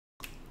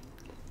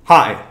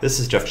Hi, this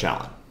is Jeff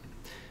Challen.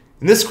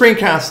 In this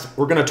screencast,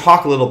 we're going to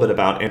talk a little bit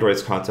about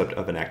Android's concept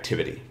of an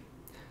activity.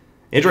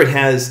 Android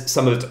has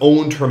some of its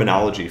own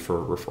terminology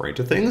for referring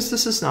to things.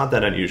 This is not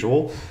that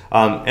unusual.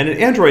 And in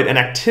Android, an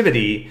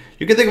activity,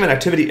 you can think of an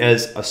activity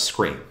as a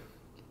screen.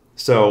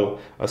 So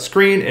a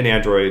screen in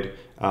Android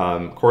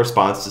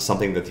corresponds to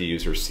something that the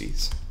user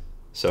sees.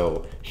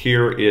 So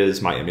here is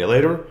my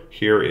emulator.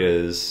 Here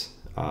is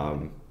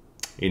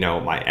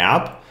my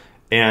app.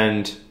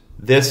 And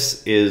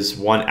this is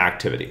one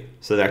activity.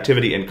 So the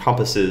activity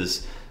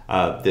encompasses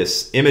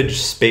this image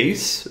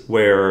space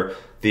where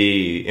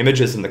the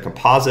images and the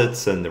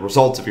composites and the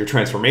results of your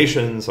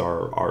transformations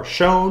are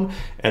shown.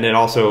 And it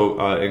also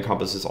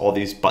encompasses all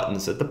these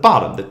buttons at the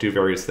bottom that do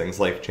various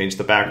things like change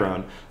the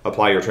background,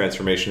 apply your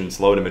transformations,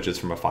 load images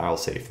from a file,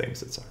 save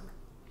things, etc.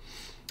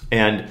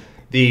 And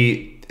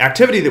the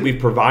activity that we've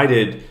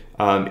provided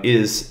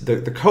is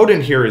the code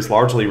in here is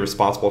largely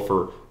responsible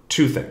for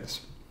two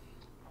things.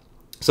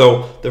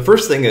 So the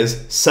first thing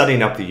is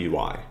setting up the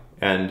UI.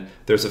 And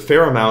there's a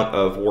fair amount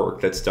of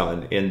work that's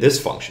done in this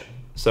function.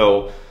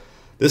 So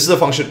this is a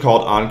function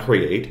called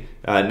onCreate.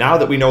 Now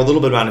that we know a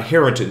little bit about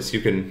inheritance, you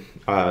can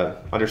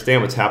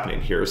understand what's happening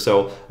here.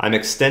 So I'm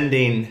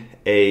extending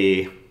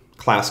a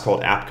class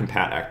called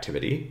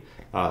appCompatActivity.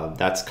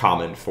 That's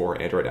common for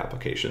Android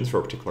applications for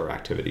a particular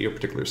activity or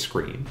particular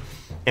screen.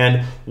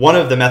 And one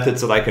of the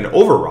methods that I can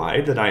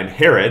override, that I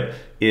inherit,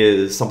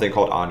 is something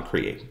called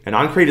onCreate. And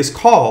onCreate is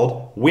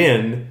called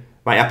when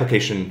my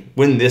application,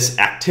 when this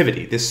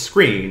activity, this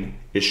screen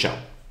is shown.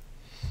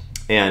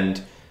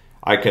 And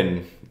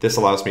this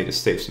allows me to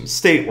save some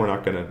state. We're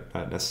not going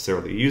to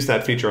necessarily use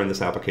that feature in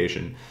this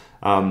application.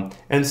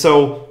 And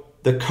so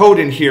the code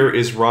in here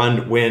is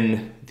run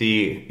when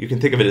you can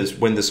think of it as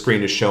when the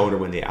screen is shown or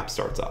when the app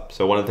starts up.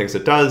 So one of the things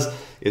it does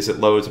is it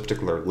loads a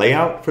particular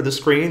layout for the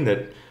screen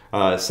that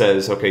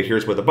says, okay,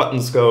 here's where the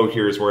buttons go,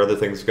 here's where other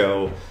things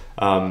go.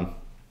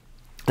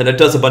 And it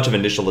does a bunch of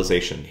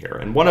initialization here.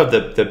 And one of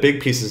the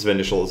big pieces of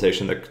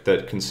initialization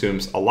that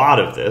consumes a lot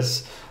of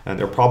this, and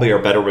there probably are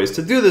better ways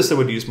to do this that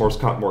would use more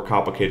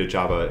complicated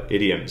Java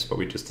idioms, but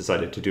we just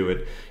decided to do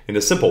it in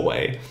a simple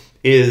way,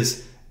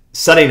 is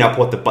setting up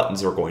what the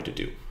buttons are going to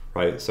do,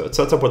 right? So it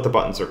sets up what the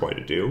buttons are going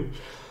to do.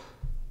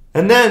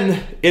 And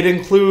then it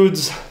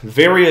includes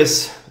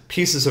various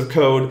pieces of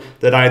code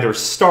that either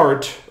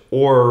start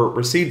or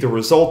receive the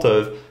result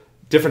of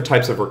different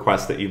types of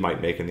requests that you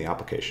might make in the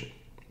application.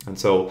 And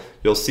so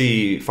you'll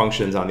see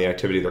functions on the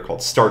activity. They're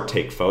called start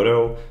take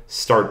photo,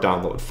 start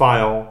download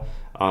file,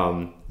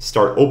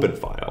 start open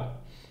file.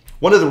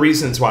 One of the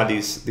reasons why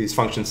these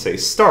functions say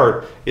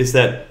start is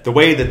that the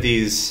way that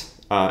these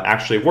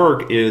actually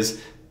work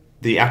is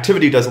the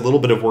activity does a little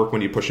bit of work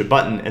when you push a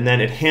button, and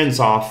then it hands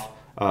off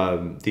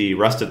the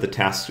rest of the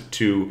task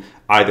to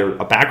either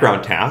a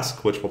background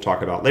task, which we'll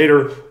talk about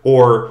later,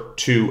 or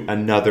to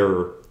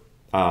another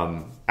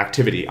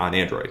activity on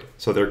Android.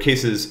 So there are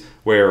cases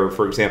where,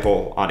 for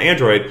example, on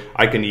Android,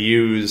 I can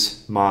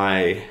use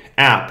my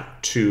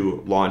app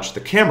to launch the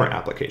camera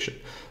application.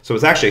 So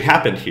what's actually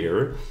happened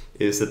here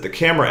is that the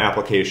camera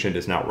application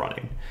is now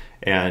running,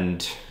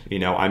 and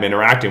I'm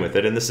interacting with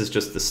it, and this is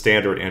just the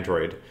standard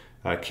Android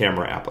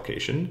camera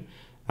application.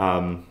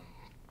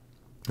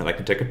 And I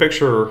can take a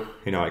picture,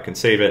 I can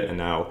save it, and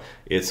now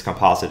it's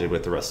composited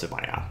with the rest of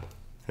my app.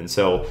 And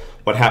so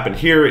what happened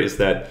here is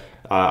that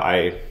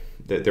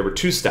there were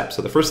two steps.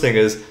 So the first thing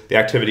is the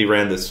activity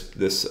ran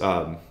this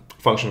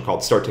function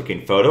called start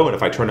taking photo, and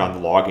if I turned on the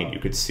logging, you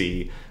could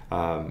see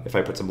if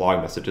I put some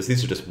log messages.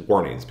 These are just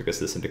warnings because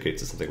this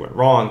indicates that something went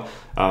wrong.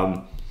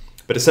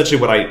 But essentially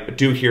what I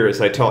do here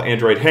is I tell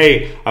Android,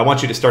 hey, I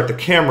want you to start the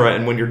camera,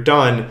 and when you're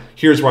done,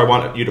 here's where I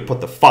want you to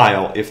put the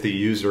file if the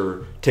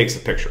user takes a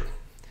picture.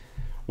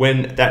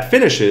 When that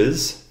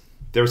finishes,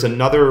 there's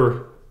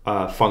another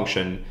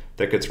function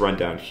that gets run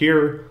down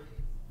here.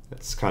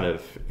 It's kind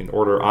of in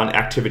order on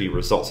activity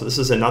results. So this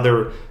is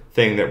another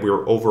thing that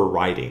we're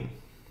overriding,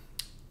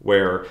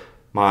 where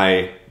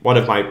one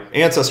of my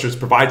ancestors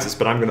provides this,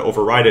 but I'm going to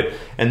override it.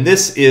 And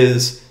this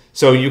is,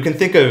 so you can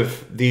think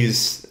of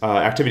these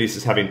activities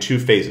as having two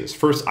phases.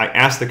 First, I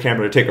ask the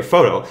camera to take a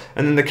photo,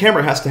 and then the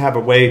camera has to have a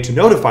way to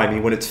notify me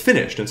when it's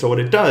finished. And so what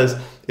it does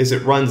is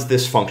it runs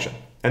this function.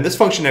 And this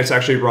function is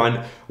actually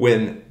run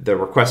when the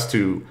request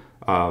to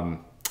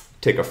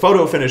take a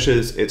photo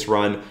finishes. It's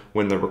run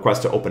when the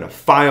request to open a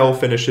file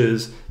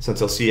finishes. Since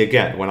you'll see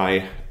again, when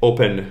I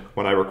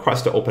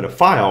request to open a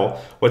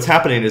file, what's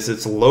happening is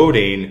it's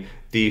loading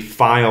the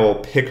file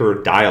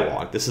picker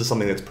dialog. This is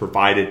something that's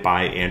provided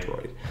by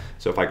Android.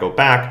 So if I go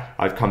back,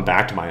 I've come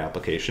back to my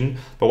application.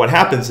 But what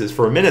happens is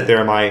for a minute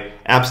there, my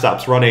app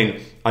stops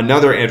running,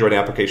 another Android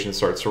application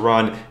starts to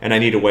run, and I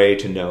need a way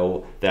to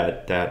know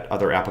that that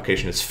other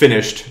application is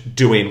finished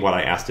doing what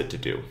I asked it to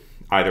do.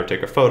 Either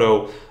take a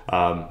photo,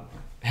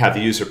 have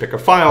the user pick a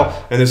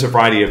file, and there's a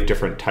variety of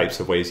different types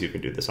of ways you can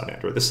do this on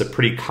Android. This is a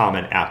pretty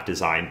common app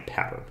design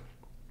pattern.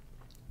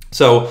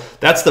 So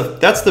that's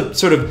the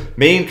sort of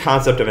main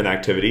concept of an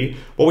activity.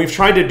 What we've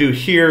tried to do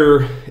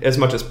here as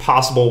much as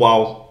possible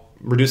while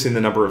reducing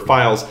the number of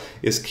files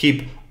is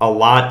keep a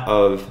lot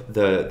of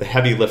the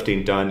heavy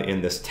lifting done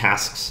in this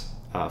tasks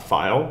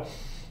file.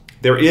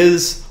 There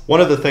is one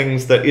of the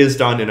things that is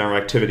done in our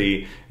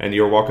activity, and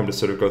you're welcome to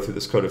sort of go through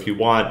this code if you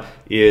want,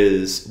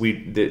 is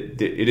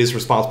it is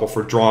responsible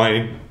for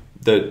drawing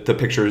the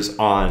pictures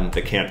on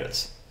the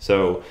canvas.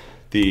 So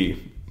the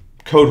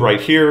code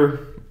right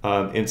here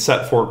in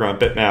set foreground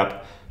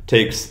bitmap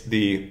takes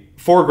the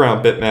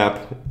foreground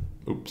bitmap,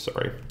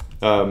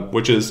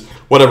 which is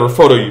whatever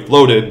photo you've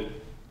loaded,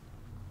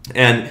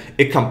 and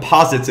it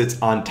composites it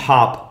on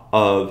top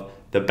of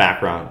the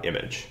background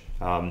image.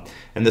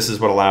 And this is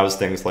what allows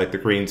things like the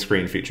green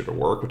screen feature to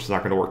work, which is not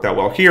going to work that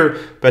well here.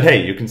 But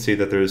hey, you can see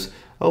that there was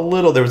a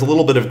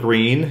little bit of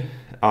green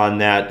on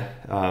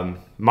that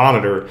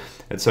monitor,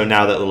 and so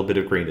now that little bit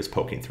of green is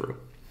poking through.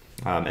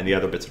 And the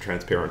other bits of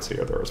transparency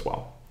are there as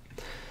well.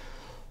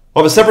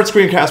 We'll have a separate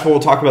screencast where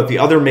we'll talk about the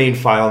other main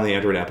file in the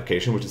Android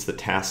application, which is the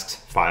tasks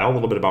file, a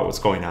little bit about what's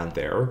going on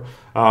there.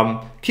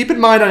 Keep in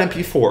mind on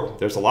MP4,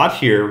 there's a lot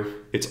here.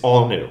 It's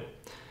all new.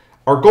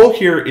 Our goal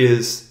here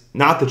is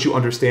not that you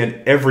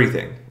understand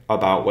everything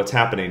about what's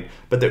happening,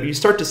 but that you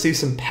start to see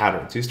some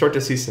patterns. You start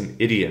to see some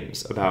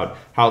idioms about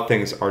how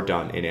things are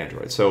done in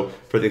Android. So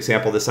for the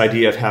example, this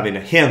idea of having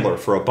a handler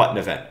for a button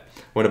event.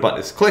 When a button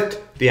is clicked,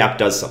 the app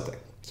does something.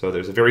 So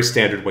there's a very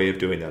standard way of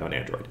doing that on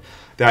Android.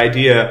 The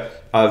idea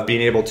of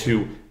being able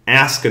to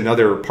ask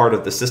another part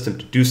of the system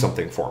to do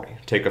something for me,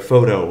 take a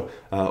photo,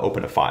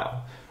 open a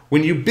file.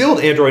 When you build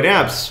Android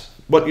apps,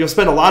 what you'll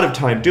spend a lot of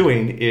time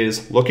doing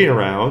is looking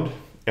around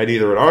at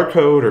either our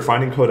code or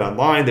finding code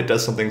online that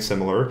does something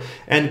similar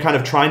and kind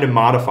of trying to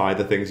modify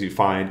the things you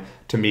find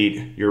to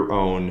meet your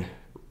own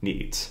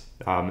needs.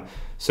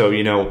 So,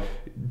 you know,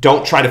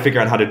 don't try to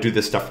figure out how to do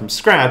this stuff from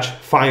scratch.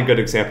 Find good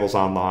examples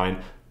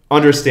online,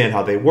 understand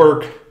how they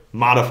work,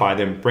 modify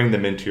them, bring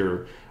them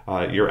into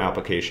your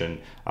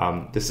application.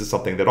 This is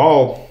something that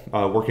all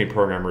working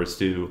programmers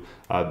do.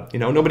 You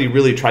know, nobody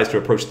really tries to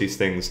approach these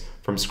things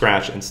from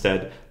scratch.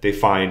 Instead, they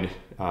find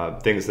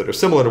things that are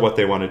similar to what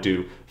they want to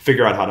do,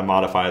 figure out how to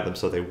modify them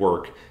so they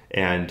work,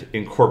 and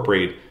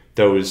incorporate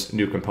those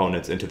new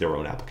components into their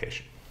own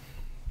application.